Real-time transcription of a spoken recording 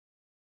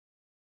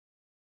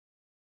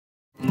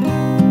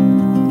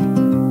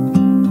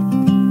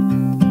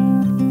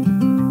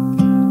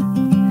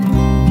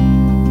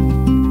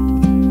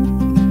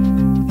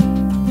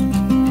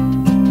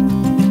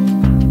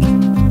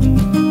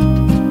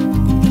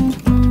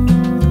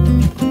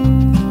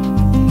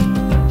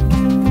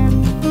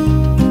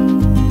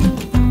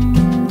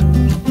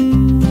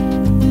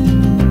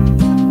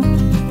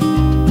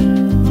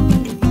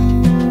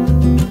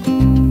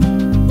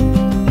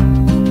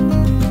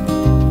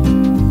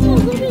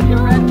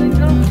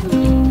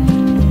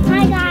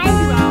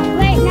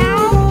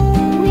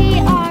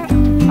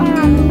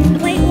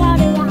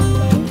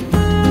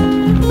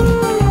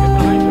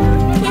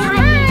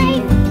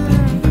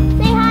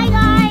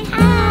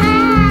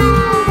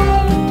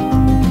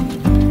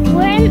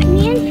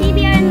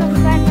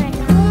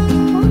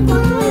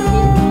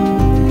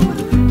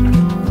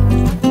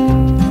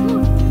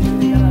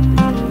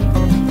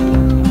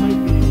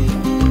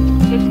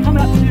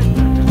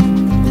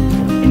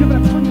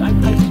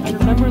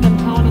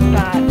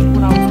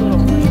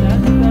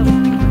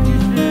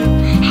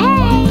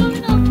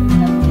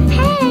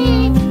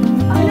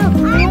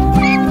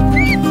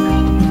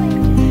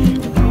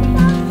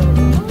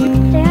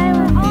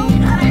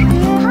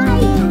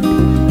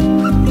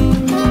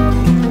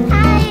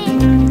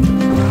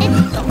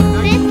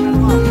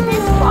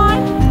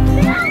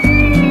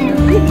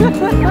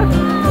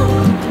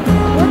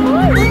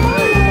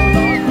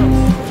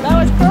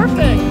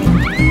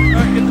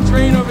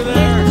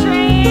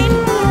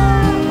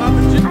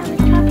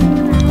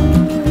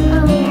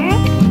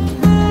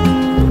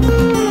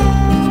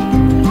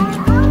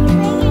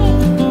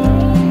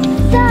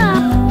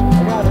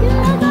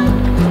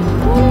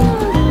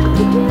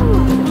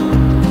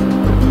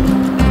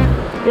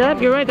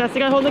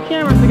hold the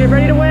camera, so get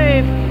ready to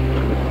wave. All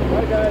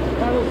right, guys,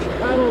 paddles.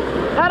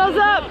 Paddles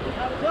up.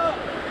 Paddles up.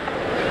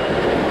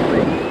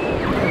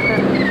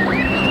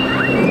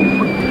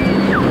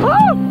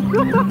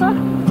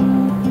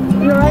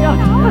 Here I go.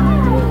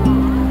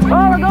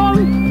 Oh, we're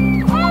going.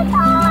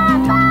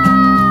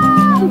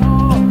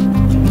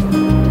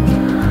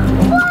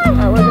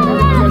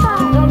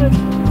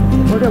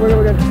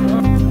 We're good.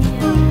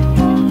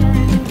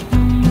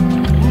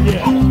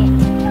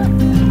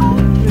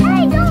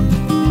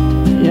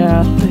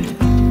 Yeah.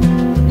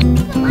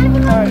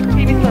 Alright,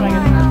 Phoebe's running it.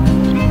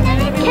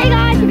 Okay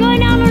guys, we're going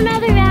down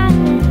another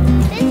round.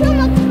 This one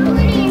looks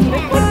pretty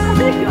intense.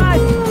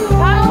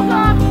 Paddles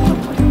up.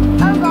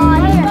 Oh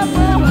god.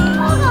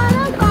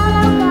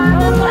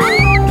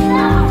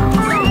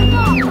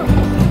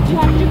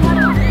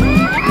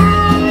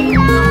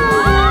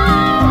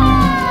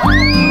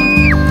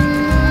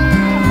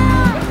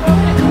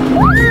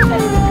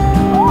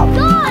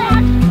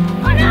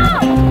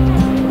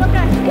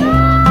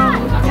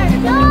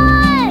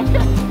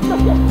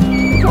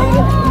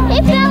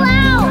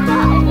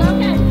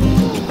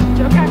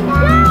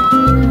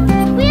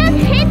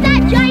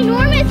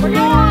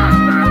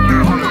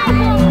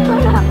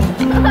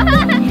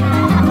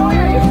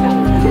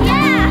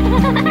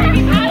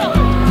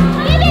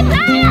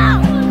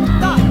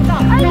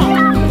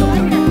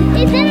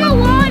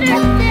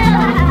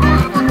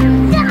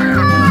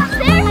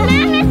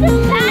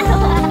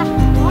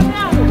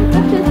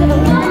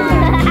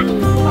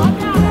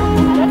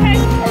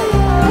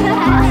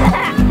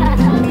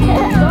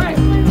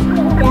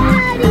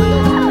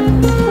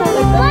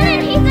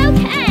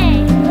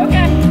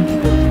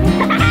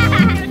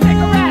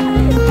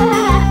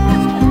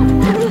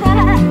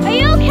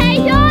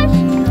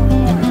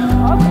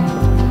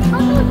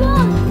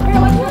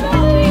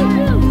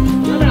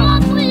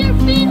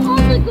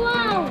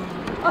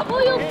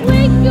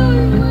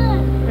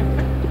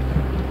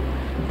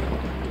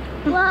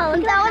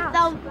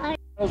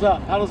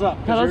 Paddles up.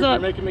 You're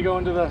making me go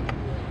into the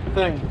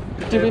thing.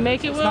 Did we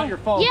make it, Will? It's not your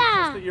fault. Yeah. It's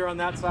just that you're on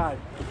that side.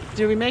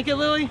 Did we make it,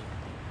 Lily?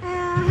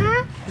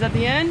 Uh-huh. Is that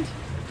the end?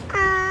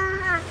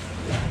 Uh-huh.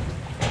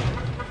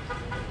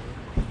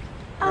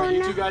 All right,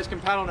 you two guys can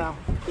paddle now.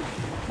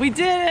 We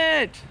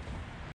did it!